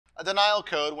A denial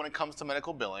code when it comes to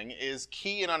medical billing is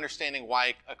key in understanding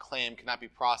why a claim cannot be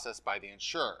processed by the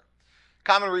insurer.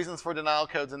 Common reasons for denial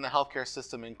codes in the healthcare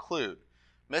system include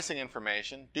missing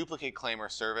information, duplicate claim or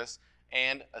service,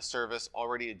 and a service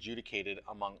already adjudicated,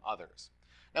 among others.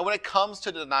 Now, when it comes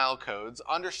to denial codes,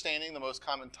 understanding the most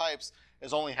common types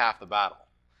is only half the battle.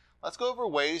 Let's go over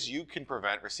ways you can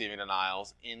prevent receiving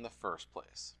denials in the first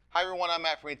place. Hi everyone, I'm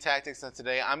Matt from Tactics, and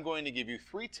today I'm going to give you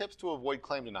 3 tips to avoid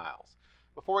claim denials.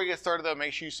 Before we get started though,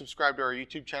 make sure you subscribe to our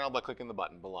YouTube channel by clicking the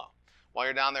button below. While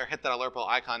you're down there, hit that alert bell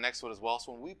icon next to it as well,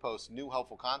 so when we post new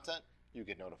helpful content, you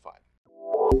get notified.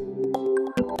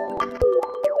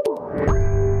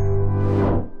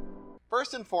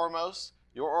 First and foremost,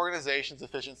 your organization's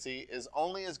efficiency is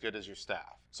only as good as your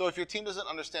staff. So if your team doesn't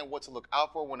understand what to look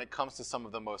out for when it comes to some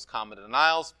of the most common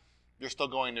denials, you're still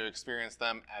going to experience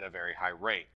them at a very high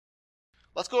rate.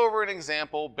 Let's go over an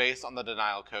example based on the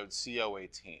denial code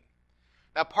CO18.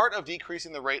 Now, part of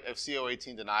decreasing the rate of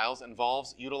CO18 denials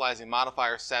involves utilizing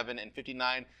modifiers 7 and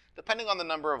 59, depending on the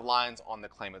number of lines on the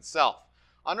claim itself.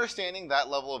 Understanding that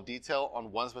level of detail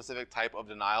on one specific type of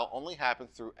denial only happens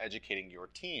through educating your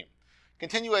team.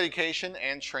 Continued education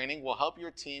and training will help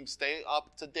your team stay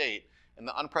up to date in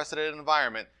the unprecedented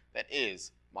environment that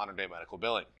is modern-day medical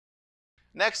billing.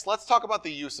 Next, let's talk about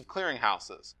the use of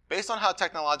clearinghouses. Based on how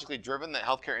technologically driven the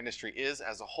healthcare industry is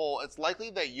as a whole, it's likely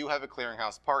that you have a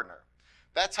clearinghouse partner.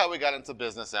 That's how we got into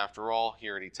business after all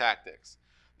here at eTactics.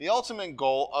 The ultimate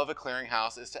goal of a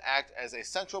clearinghouse is to act as a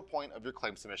central point of your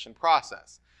claim submission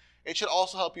process. It should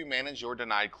also help you manage your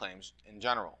denied claims in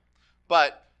general.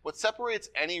 But what separates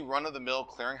any run-of-the-mill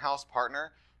clearinghouse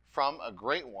partner from a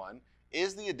great one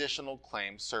is the additional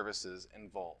claim services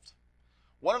involved.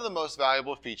 One of the most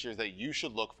valuable features that you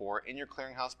should look for in your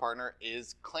clearinghouse partner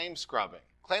is claim scrubbing.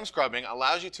 Claim scrubbing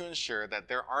allows you to ensure that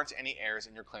there aren't any errors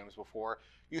in your claims before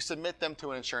you submit them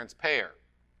to an insurance payer.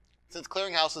 Since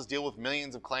clearinghouses deal with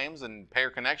millions of claims and payer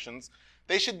connections,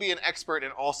 they should be an expert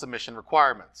in all submission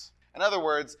requirements. In other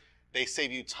words, they save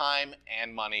you time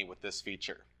and money with this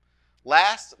feature.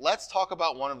 Last, let's talk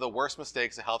about one of the worst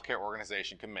mistakes a healthcare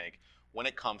organization can make when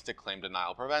it comes to claim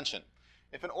denial prevention.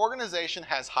 If an organization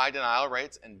has high denial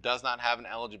rates and does not have an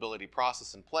eligibility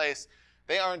process in place,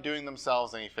 they aren't doing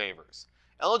themselves any favors.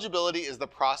 Eligibility is the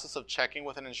process of checking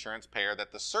with an insurance payer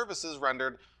that the services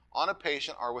rendered on a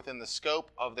patient are within the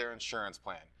scope of their insurance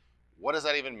plan. What does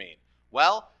that even mean?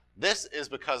 Well, this is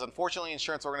because unfortunately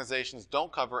insurance organizations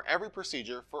don't cover every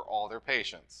procedure for all their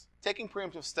patients. Taking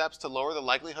preemptive steps to lower the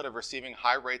likelihood of receiving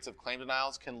high rates of claim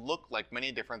denials can look like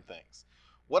many different things.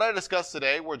 What I discussed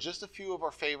today were just a few of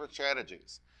our favorite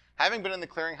strategies. Having been in the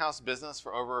clearinghouse business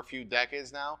for over a few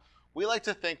decades now, we like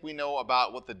to think we know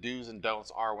about what the do's and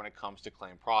don'ts are when it comes to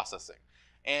claim processing.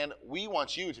 And we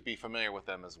want you to be familiar with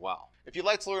them as well. If you'd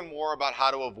like to learn more about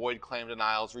how to avoid claim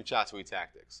denials, reach out to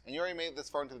eTactics. And you already made it this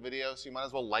far into the video, so you might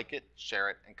as well like it, share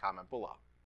it, and comment below.